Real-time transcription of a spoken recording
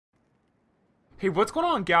Hey, what's going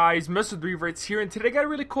on, guys? MrTheRevertz here, and today I got a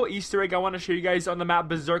really cool Easter egg I want to show you guys on the map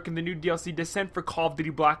Berserk in the new DLC Descent for Call of Duty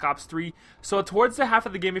Black Ops 3. So towards the half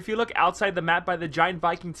of the game, if you look outside the map by the giant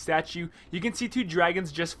Viking statue, you can see two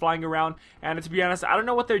dragons just flying around, and to be honest, I don't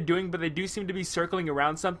know what they're doing, but they do seem to be circling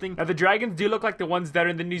around something. Now, the dragons do look like the ones that are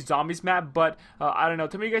in the new Zombies map, but I don't know.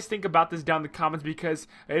 Tell me what you guys think about this down in the comments, because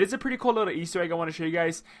it is a pretty cool little Easter egg I want to show you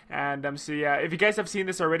guys. And so yeah, if you guys have seen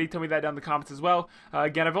this already, tell me that down in the comments as well.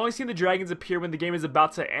 Again, I've only seen the dragons appear when the game is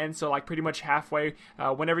about to end, so like pretty much halfway,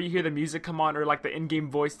 whenever you hear the music come on, or like the in-game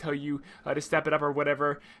voice tell you to step it up or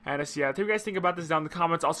whatever. And so yeah, tell me what you guys think about this down in the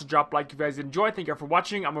comments. Also drop a like if you guys enjoy. Thank you all for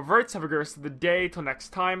watching. I'm MrTheRevertz. Have a great rest of the day. Till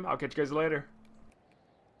next time, I'll catch you guys later.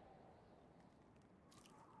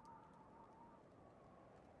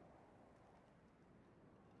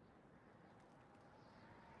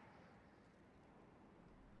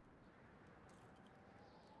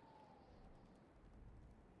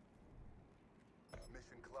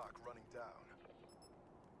 Mission clock running down.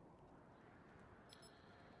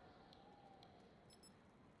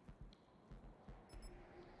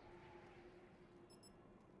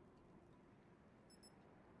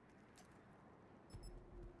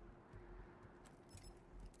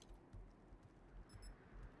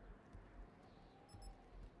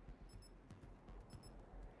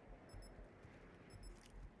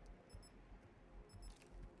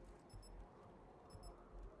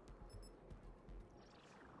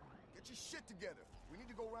 Get your shit together. We need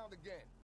to go round again.